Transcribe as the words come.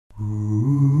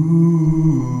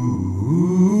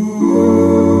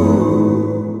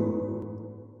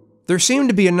There seem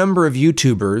to be a number of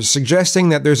YouTubers suggesting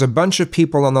that there's a bunch of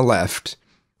people on the left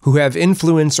who have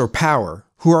influence or power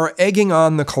who are egging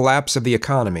on the collapse of the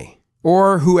economy,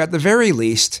 or who at the very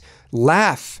least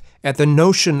laugh at the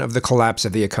notion of the collapse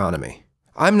of the economy.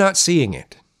 I'm not seeing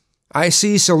it. I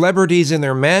see celebrities in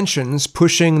their mansions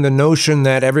pushing the notion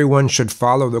that everyone should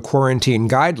follow the quarantine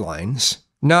guidelines,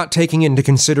 not taking into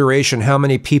consideration how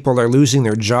many people are losing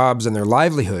their jobs and their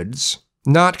livelihoods,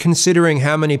 not considering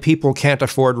how many people can't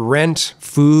afford rent,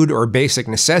 food, or basic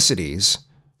necessities.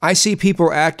 I see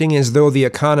people acting as though the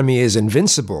economy is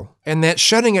invincible, and that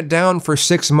shutting it down for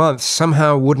 6 months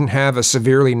somehow wouldn't have a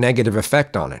severely negative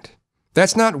effect on it.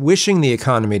 That's not wishing the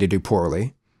economy to do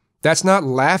poorly. That's not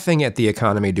laughing at the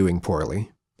economy doing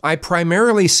poorly. I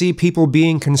primarily see people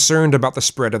being concerned about the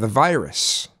spread of the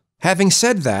virus. Having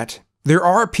said that, there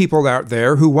are people out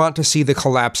there who want to see the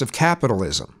collapse of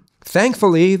capitalism.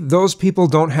 Thankfully, those people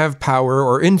don't have power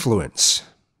or influence.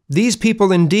 These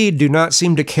people indeed do not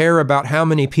seem to care about how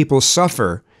many people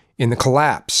suffer in the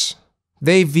collapse.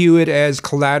 They view it as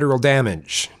collateral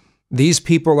damage. These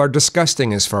people are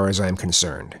disgusting as far as I'm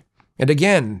concerned. And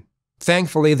again,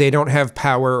 thankfully they don't have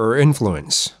power or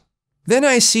influence. Then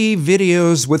I see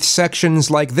videos with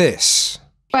sections like this.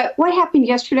 But what happened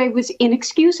yesterday was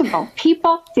inexcusable.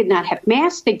 People did not have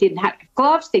masks, they did not have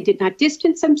gloves, they did not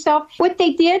distance themselves. What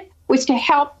they did was to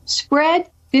help spread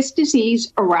this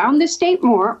disease around the state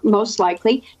more, most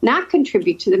likely, not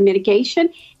contribute to the mitigation,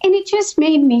 and it just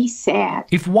made me sad.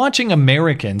 If watching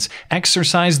Americans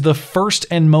exercise the first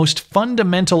and most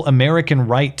fundamental American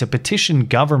right to petition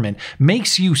government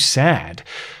makes you sad,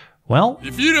 well,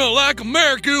 if you don't like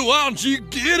America, why don't you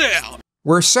get out?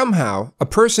 Where somehow a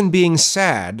person being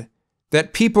sad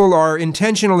that people are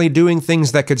intentionally doing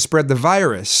things that could spread the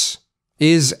virus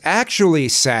is actually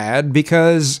sad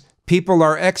because people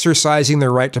are exercising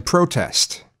their right to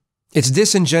protest. It's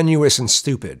disingenuous and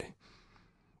stupid.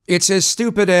 It's as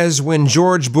stupid as when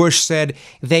George Bush said,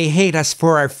 "They hate us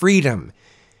for our freedom,"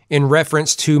 in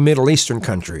reference to Middle Eastern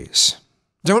countries.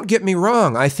 Don't get me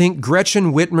wrong, I think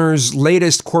Gretchen Whitmer's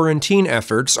latest quarantine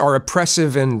efforts are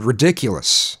oppressive and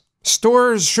ridiculous.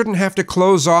 Stores shouldn't have to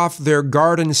close off their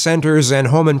garden centers and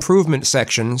home improvement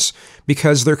sections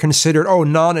because they're considered,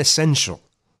 non-essential.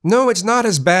 No, it's not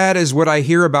as bad as what I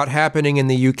hear about happening in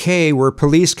the UK where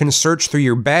police can search through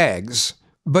your bags,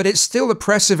 but it's still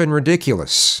oppressive and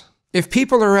ridiculous. If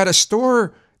people are at a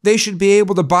store, they should be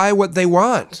able to buy what they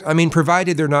want. I mean,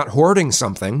 provided they're not hoarding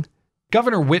something.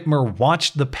 Governor Whitmer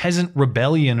watched the peasant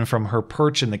rebellion from her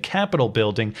perch in the Capitol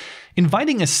building,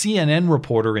 inviting a CNN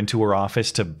reporter into her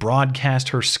office to broadcast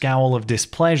her scowl of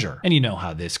displeasure. And you know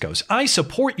how this goes. I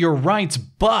support your rights,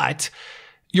 but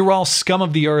you're all scum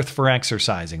of the earth for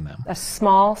exercising them. A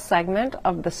small segment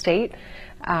of the state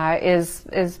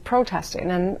is protesting,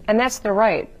 and that's their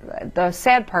right. The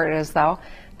sad part is, though,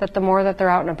 that the more that they're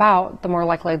out and about, the more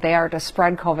likely they are to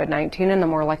spread COVID-19, and the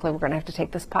more likely we're going to have to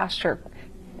take this posture,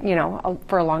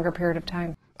 for a longer period of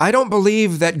time. I don't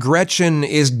believe that Gretchen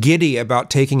is giddy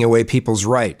about taking away people's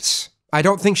rights. I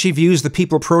don't think she views the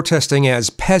people protesting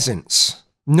as peasants,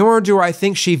 nor do I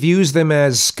think she views them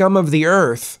as scum of the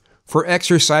earth for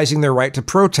exercising their right to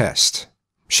protest.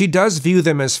 She does view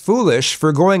them as foolish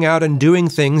for going out and doing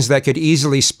things that could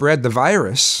easily spread the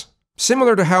virus,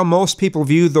 similar to how most people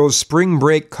view those spring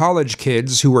break college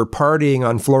kids who were partying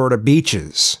on Florida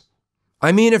beaches.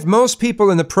 I mean, if most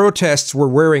people in the protests were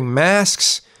wearing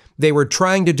masks, they were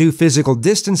trying to do physical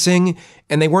distancing,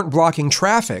 and they weren't blocking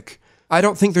traffic, I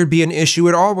don't think there'd be an issue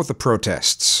at all with the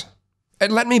protests.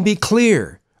 And let me be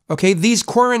clear, okay, these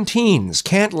quarantines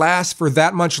can't last for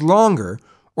that much longer,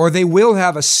 or they will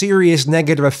have a serious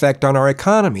negative effect on our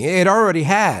economy. It already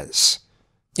has.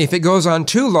 If it goes on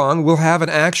too long, we'll have an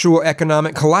actual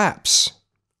economic collapse,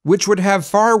 which would have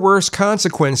far worse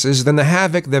consequences than the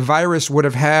havoc the virus would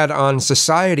have had on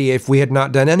society if we had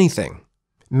not done anything.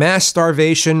 Mass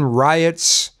starvation,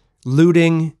 riots,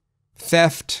 looting,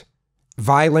 theft,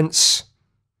 violence,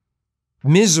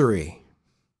 misery.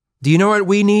 Do you know what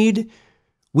we need?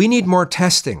 We need more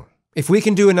testing. If we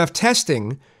can do enough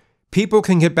testing, people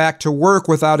can get back to work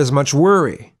without as much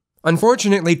worry.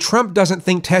 Unfortunately, Trump doesn't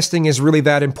think testing is really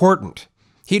that important.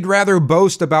 He'd rather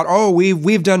boast about,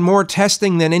 we've done more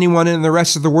testing than anyone in the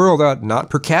rest of the world. Not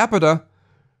per capita.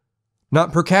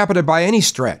 Not per capita by any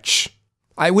stretch.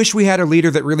 I wish we had a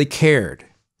leader that really cared.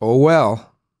 Oh well.